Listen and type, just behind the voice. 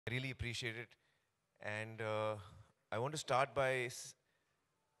I really appreciate it. And I want to start by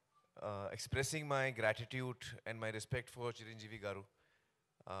expressing my gratitude and my respect for Chiranjeevi Garu.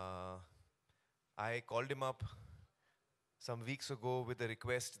 Uh, I called him up some weeks ago with a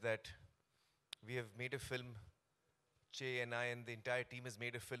request that we have made a film, Che and I and the entire team has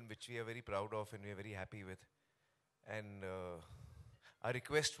made a film which we are very proud of and we are very happy with. And our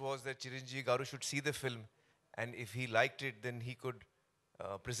request was that Chiranjeevi Garu should see the film, and if he liked it, then he could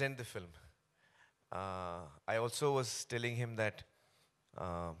present the film. I also was telling him that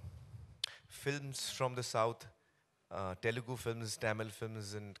uh, films from the south, Telugu films, Tamil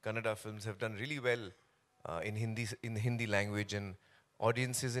films, and Kannada films have done really well in Hindi language, and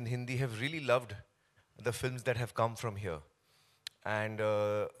audiences in Hindi have really loved the films that have come from here. And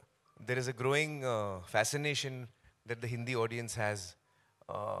there is a growing fascination that the Hindi audience has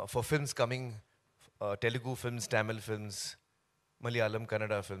for films coming, Telugu films, Tamil films, Malayalam,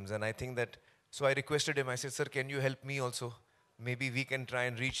 Kannada films. And I think that, so I requested him, I said, sir, can you help me also? Maybe we can try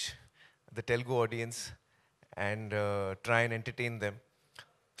and reach the Telugu audience and try and entertain them.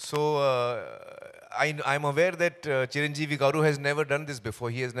 So I'm aware that Chiranjeevi Garu has never done this before.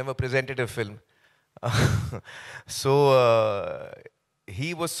 He has never presented a film. So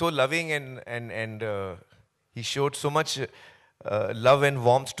he was so loving and he showed so much love and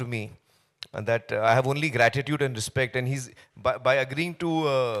warmth to me that I have only gratitude and respect. And he's by agreeing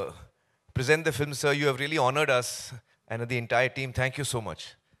to present the film, sir, you have really honored us and the entire team. Thank you so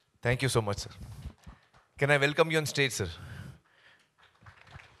much. Thank you so much, sir. Can I welcome you on stage, sir?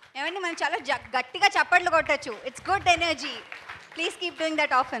 ఏమండి మనం చాలా గట్టిగా చప్పట్లు కొట్టొచ్చు. It's good energy. Please keep doing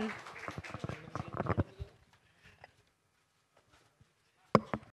that often.